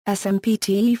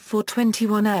SMPTE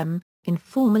 421M,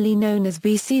 informally known as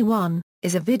VC-1,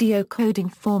 is a video coding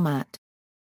format.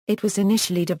 It was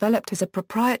initially developed as a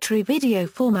proprietary video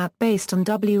format based on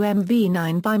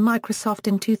WMV9 by Microsoft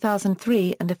in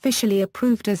 2003 and officially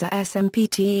approved as a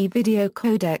SMPTE video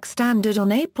codec standard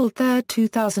on April 3,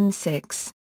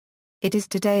 2006. It is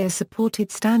today a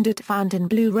supported standard found in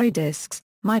Blu-ray Discs,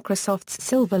 Microsoft's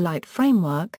Silverlight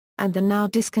framework, and the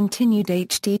now-discontinued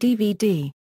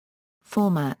HD-DVD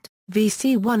format.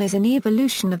 VC-1 is an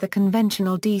evolution of the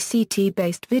conventional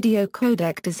DCT-based video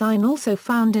codec design also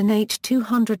found in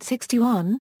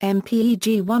H261,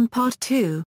 MPEG-1 Part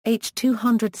 2,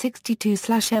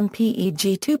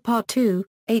 H262/MPEG-2 Part 2,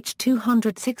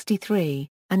 H263,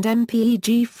 and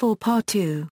MPEG-4 Part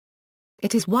 2.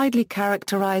 It is widely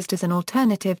characterized as an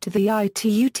alternative to the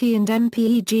ITUT and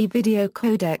MPEG video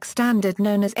codec standard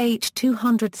known as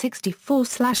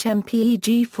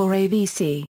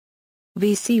H264/MPEG-4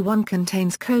 VC-1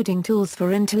 contains coding tools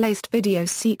for interlaced video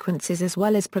sequences as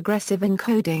well as progressive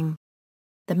encoding.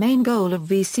 The main goal of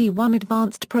VC-1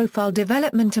 advanced profile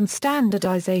development and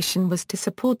standardization was to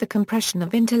support the compression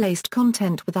of interlaced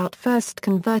content without first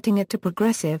converting it to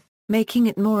progressive, making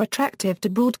it more attractive to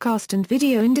broadcast and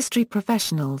video industry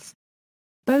professionals.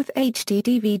 Both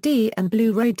HD-DVD and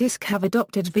Blu-ray Disc have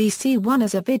adopted VC-1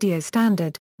 as a video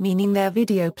standard, meaning their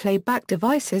video playback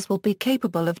devices will be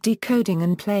capable of decoding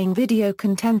and playing video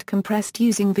content compressed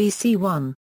using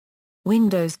VC-1.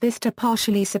 Windows Vista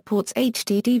partially supports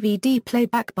HD-DVD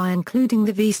playback by including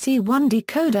the VC-1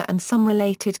 decoder and some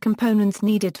related components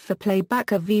needed for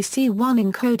playback of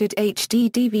VC-1 encoded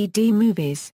HD-DVD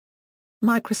movies.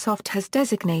 Microsoft has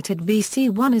designated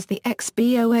VC-1 as the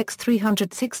Xbox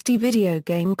 360 video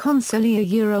game console a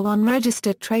Euro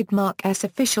unregistered trademark as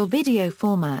official video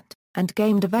format, and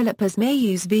game developers may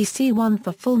use VC-1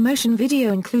 for full-motion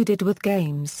video included with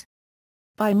games.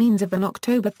 By means of an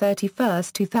October 31,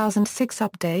 2006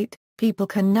 update, people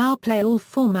can now play all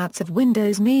formats of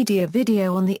Windows Media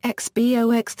Video on the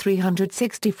Xbox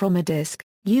 360 from a disk,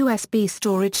 USB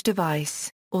storage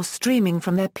device, or streaming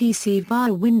from their PC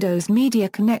via Windows Media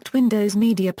Connect Windows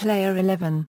Media Player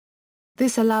 11.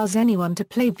 This allows anyone to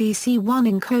play VC-1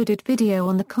 encoded video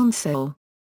on the console.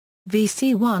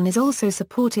 VC-1 is also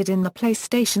supported in the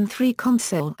PlayStation 3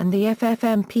 console and the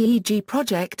FFmpeg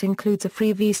project includes a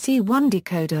free VC-1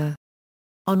 decoder.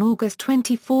 On August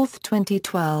 24,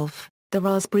 2012, the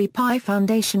Raspberry Pi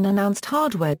Foundation announced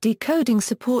hardware decoding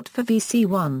support for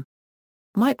VC-1.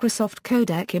 Microsoft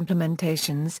Codec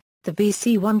implementations. The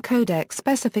VC-1 codec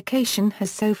specification has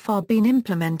so far been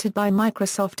implemented by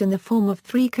Microsoft in the form of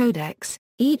 3 codecs,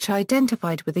 each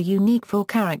identified with a unique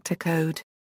 4-character code.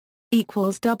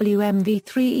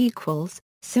 WMV3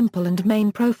 simple and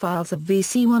main profiles of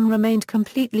VC-1 remained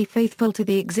completely faithful to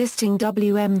the existing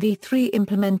WMV3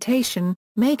 implementation,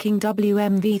 making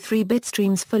WMV3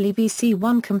 bitstreams fully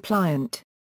VC-1 compliant.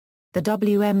 The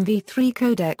WMV3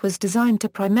 codec was designed to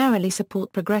primarily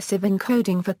support progressive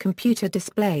encoding for computer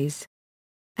displays.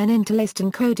 An interlaced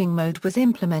encoding mode was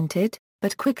implemented,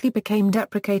 but quickly became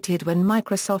deprecated when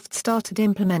Microsoft started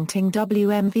implementing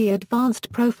WMV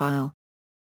Advanced Profile.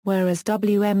 Whereas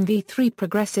WMV3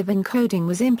 progressive encoding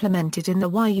was implemented in the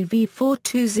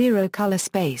YUV420 color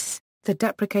space, the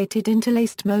deprecated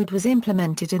interlaced mode was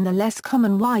implemented in the less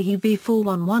common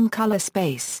YUV411 color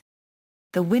space.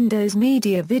 The Windows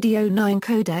Media Video 9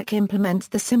 codec implements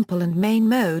the simple and main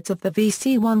modes of the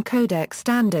VC-1 codec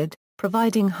standard,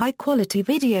 providing high-quality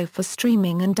video for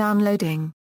streaming and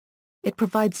downloading. It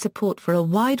provides support for a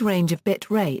wide range of bit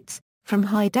rates, from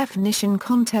high-definition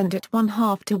content at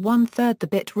 1/2 to 1/3 the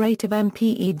bit rate of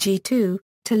MPEG-2,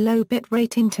 to low bit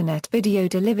rate internet video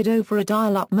delivered over a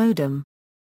dial-up modem.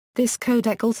 This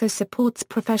codec also supports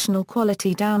professional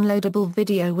quality downloadable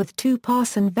video with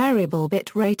 2-pass and variable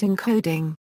bit rate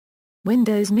encoding.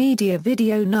 Windows Media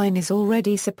Video 9 is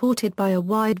already supported by a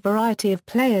wide variety of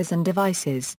players and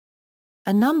devices.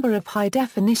 A number of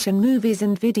high-definition movies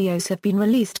and videos have been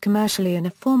released commercially in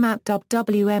a format dubbed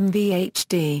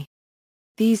WMV-HD.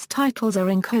 These titles are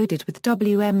encoded with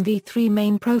WMV3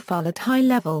 main profile at high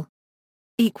level.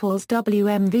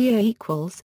 WMVA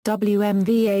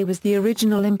WMVA was the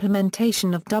original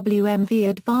implementation of WMV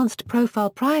Advanced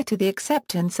Profile prior to the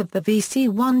acceptance of the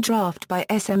VC-1 draft by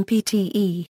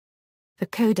SMPTE. The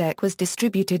codec was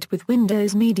distributed with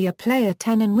Windows Media Player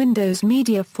 10 and Windows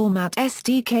Media Format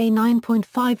SDK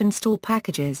 9.5 install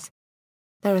packages.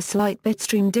 There are slight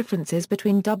bitstream differences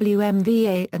between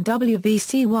WMVA and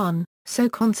WVC-1, so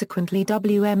consequently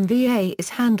WMVA is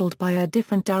handled by a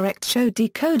different direct show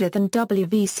decoder than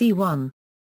WVC-1.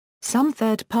 Some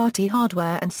third-party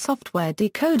hardware and software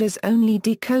decoders only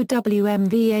decode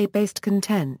WMVA-based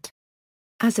content.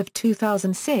 As of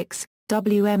 2006,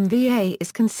 WMVA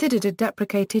is considered a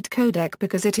deprecated codec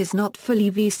because it is not fully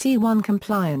VC-1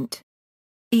 compliant.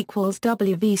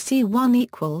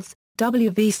 WVC-1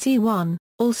 WVC-1,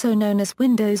 also known as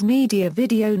Windows Media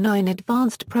Video 9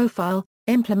 Advanced Profile,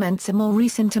 implements a more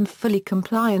recent and fully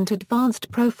compliant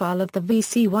advanced profile of the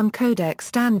VC-1 codec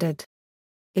standard.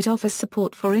 It offers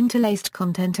support for interlaced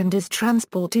content and is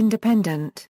transport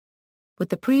independent. With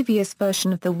the previous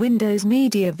version of the Windows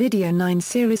Media Video 9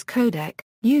 series codec,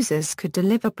 users could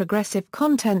deliver progressive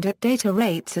content at data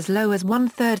rates as low as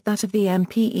one-third that of the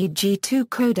MPEG-2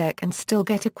 codec and still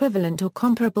get equivalent or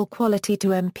comparable quality to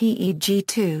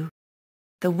MPEG-2.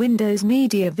 The Windows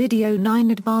Media Video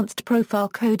 9 Advanced Profile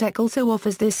codec also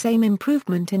offers the same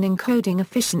improvement in encoding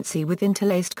efficiency with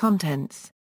interlaced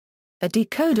contents. A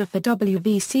decoder for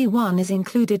WVC-1 is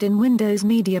included in Windows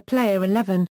Media Player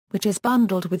 11, which is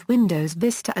bundled with Windows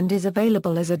Vista and is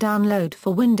available as a download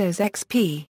for Windows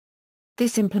XP.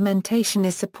 This implementation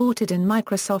is supported in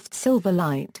Microsoft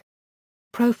Silverlight.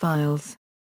 Profiles,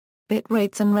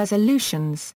 bitrates and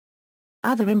resolutions.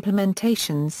 Other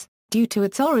implementations. Due to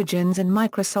its origins in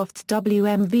Microsoft's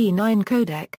WMV9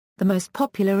 codec, the most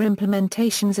popular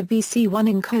implementations of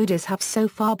VC-1 encoders have so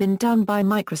far been done by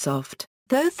Microsoft,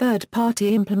 though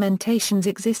third-party implementations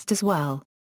exist as well.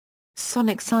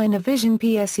 Sonic Cinevision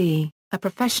PSE, a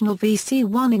professional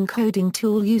VC-1 encoding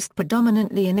tool used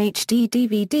predominantly in HD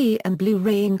DVD and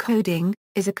Blu-ray encoding,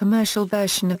 is a commercial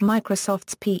version of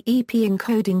Microsoft's PEP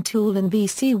encoding tool and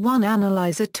VC-1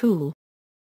 analyzer tool.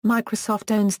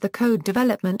 Microsoft owns the code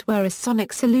development whereas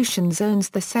Sonic Solutions owns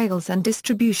the sales and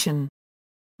distribution.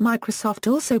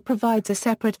 Microsoft also provides a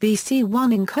separate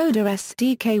VC-1 encoder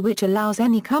SDK which allows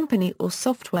any company or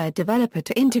software developer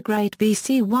to integrate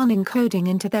VC-1 encoding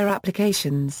into their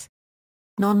applications.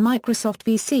 Non-Microsoft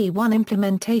VC-1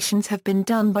 implementations have been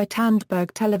done by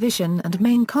Tandberg Television and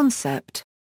Main Concept.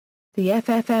 The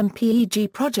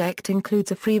FFmpeg project includes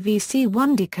a free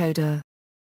VC-1 decoder.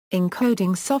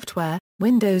 Encoding software.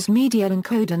 Windows Media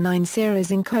Encoder 9 series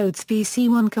encodes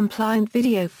VC-1 compliant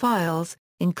video files,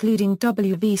 including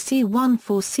WVC-1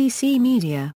 for CC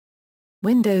Media.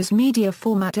 Windows Media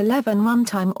Format 11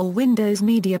 runtime or Windows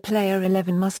Media Player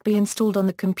 11 must be installed on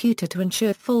the computer to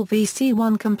ensure full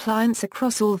VC-1 compliance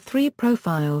across all three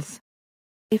profiles.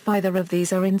 If either of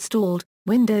these are installed,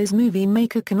 Windows Movie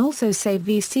Maker can also save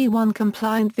VC-1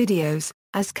 compliant videos,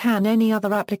 as can any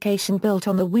other application built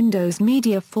on the Windows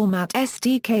Media Format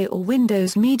SDK or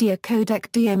Windows Media Codec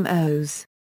DMOs.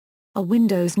 A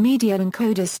Windows Media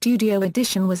Encoder Studio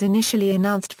Edition was initially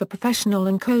announced for professional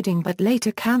encoding but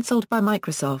later cancelled by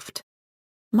Microsoft.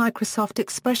 Microsoft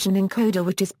Expression Encoder,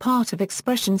 which is part of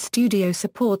Expression Studio,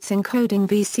 supports encoding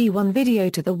VC-1 video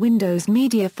to the Windows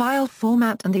Media File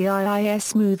format and the IIS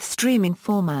Smooth Streaming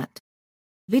format.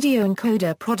 Video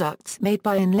encoder products made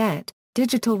by Inlet,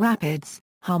 Digital Rapids,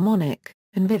 Harmonic,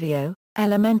 Envivio,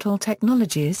 Elemental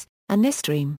Technologies,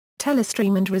 Anistream,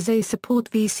 Telestream and Rise support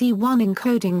VC-1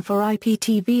 encoding for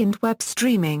IPTV and web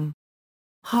streaming.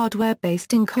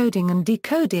 Hardware-based encoding and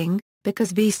decoding.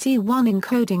 Because VC-1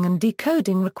 encoding and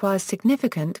decoding requires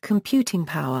significant computing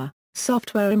power,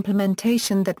 software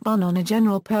implementation that run on a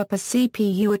general-purpose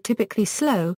CPU are typically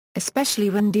slow, especially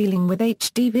when dealing with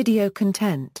HD video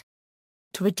content.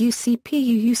 To reduce CPU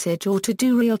usage or to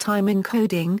do real-time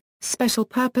encoding,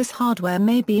 special-purpose hardware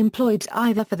may be employed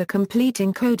either for the complete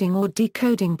encoding or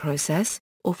decoding process,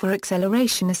 or for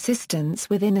acceleration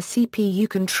assistance within a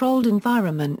CPU-controlled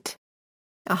environment.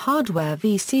 A hardware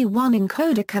VC-1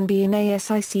 encoder can be an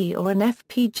ASIC or an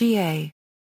FPGA.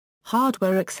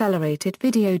 Hardware-accelerated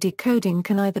video decoding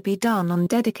can either be done on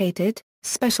dedicated,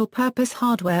 special-purpose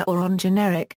hardware or on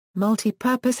generic,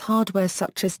 multi-purpose hardware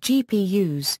such as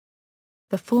GPUs.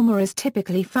 The former is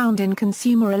typically found in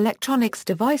consumer electronics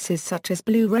devices such as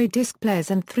Blu-ray disc players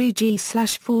and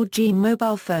 3G/4G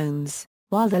mobile phones,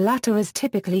 while the latter is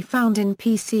typically found in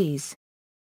PCs.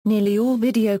 Nearly all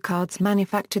video cards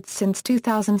manufactured since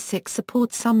 2006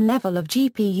 support some level of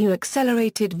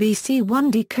GPU-accelerated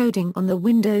VC-1 decoding on the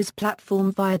Windows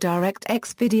platform via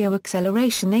DirectX video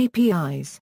acceleration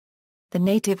APIs. The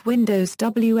native Windows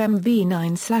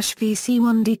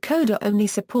WMV9/VC-1 decoder only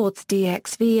supports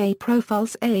DXVA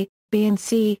profiles A, B and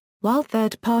C, while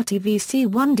third-party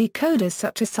VC-1 decoders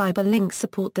such as CyberLink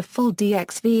support the full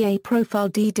DXVA profile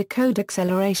D decode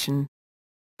acceleration.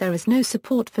 There is no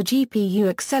support for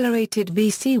GPU-accelerated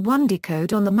VC-1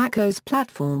 decode on the macOS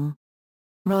platform.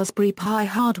 Raspberry Pi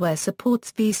hardware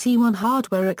supports VC-1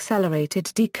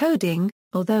 hardware-accelerated decoding,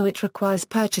 although it requires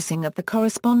purchasing of the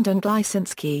correspondent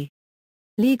license key.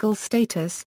 Legal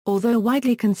status: although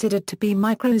widely considered to be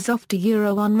Microsoft's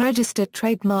unregistered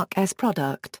trademark S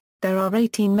product, there are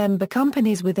 18 member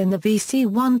companies within the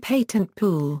VC-1 patent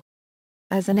pool.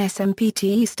 As an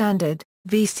SMPTE standard,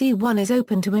 VC-1 is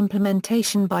open to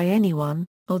implementation by anyone,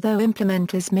 although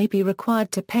implementers may be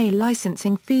required to pay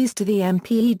licensing fees to the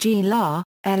MPEG LA,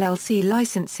 LLC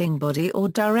licensing body or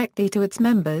directly to its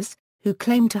members, who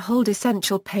claim to hold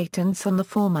essential patents on the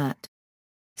format.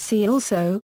 See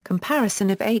also,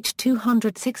 comparison of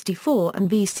H264 and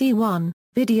VC-1,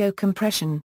 video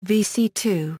compression,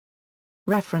 VC-2.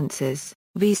 References,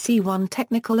 VC-1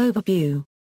 Technical Overview.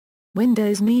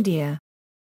 Windows Media.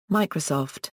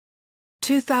 Microsoft.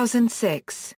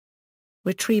 2006.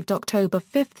 Retrieved October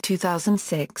 5,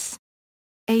 2006.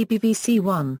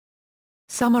 ABVC-1.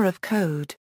 Summer of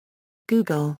Code.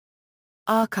 Google.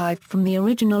 Archived from the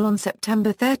original on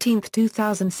September 13,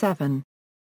 2007.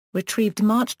 Retrieved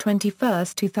March 21,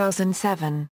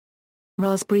 2007.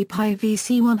 Raspberry Pi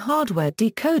VC-1 hardware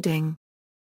decoding.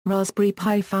 Raspberry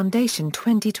Pi Foundation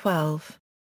 2012.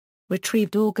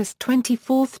 Retrieved August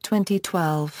 24,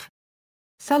 2012.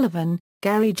 Sullivan,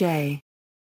 Gary J.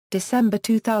 December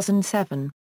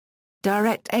 2007.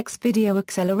 DirectX Video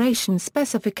Acceleration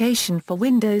Specification for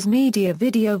Windows Media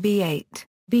Video V8,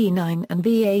 V9 and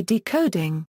VA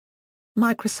Decoding.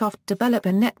 Microsoft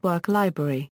Developer Network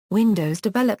Library, Windows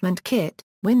Development Kit,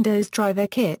 Windows Driver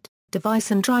Kit,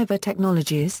 Device and Driver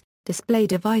Technologies, Display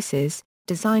Devices,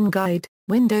 Design Guide,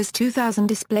 Windows 2000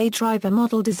 Display Driver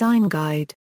Model Design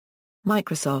Guide.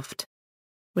 Microsoft.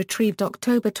 Retrieved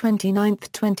October 29,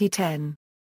 2010.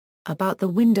 About the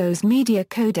Windows Media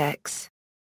Codecs.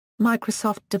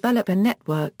 Microsoft Developer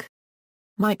Network.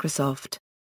 Microsoft.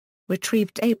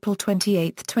 Retrieved April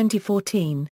 28,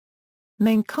 2014.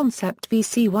 Main Concept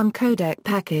VC-1 Codec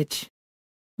Package.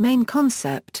 Main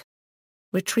Concept.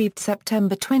 Retrieved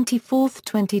September 24,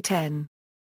 2010.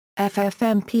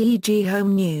 FFmpeg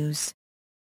Home News.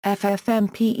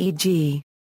 FFmpeg.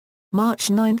 March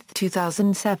 9,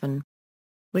 2007.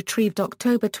 Retrieved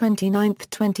October 29,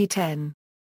 2010.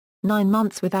 9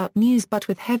 months without news but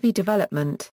with heavy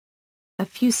development. A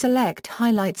few select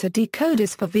highlights are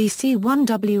decoders for VC-1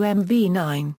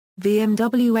 WMV9,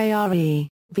 VMWARE,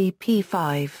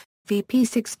 VP5,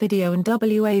 VP6 video and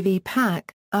WAV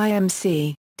pack,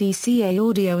 IMC, DCA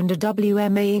audio and a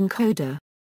WMA encoder.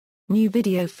 New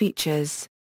video features.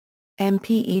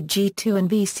 MPEG2 and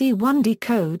VC-1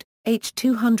 decode,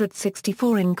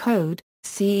 H264 encode,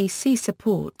 CEC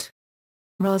support.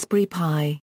 Raspberry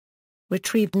Pi.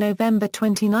 Retrieved November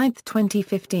 29,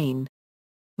 2015.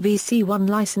 VC-1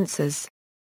 licenses.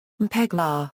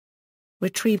 MPEG-LA.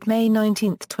 Retrieved May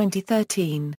 19,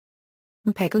 2013.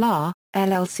 MPEG-LA,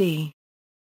 LLC.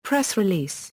 Press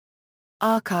release.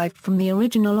 Archived from the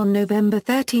original on November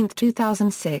 13,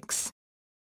 2006.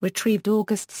 Retrieved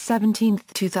August 17,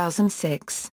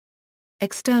 2006.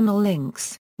 External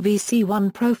links,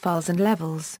 VC-1 profiles and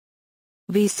levels.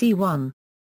 VC-1.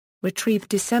 Retrieved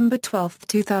December 12,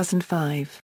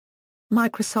 2005.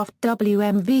 Microsoft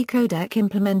WMV codec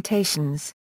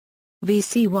implementations.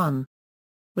 VC-1.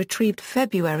 Retrieved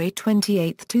February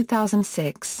 28,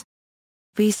 2006.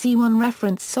 VC-1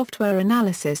 reference software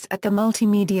analysis at the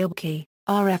Multimedia Wiki,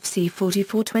 RFC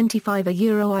 4425 a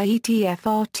IETF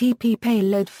RTP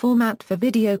payload format for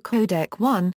video codec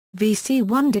 1,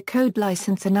 VC-1 decode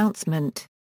license announcement.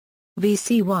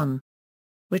 VC-1.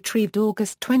 Retrieved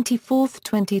August 24,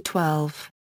 2012.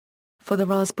 For the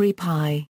Raspberry Pi.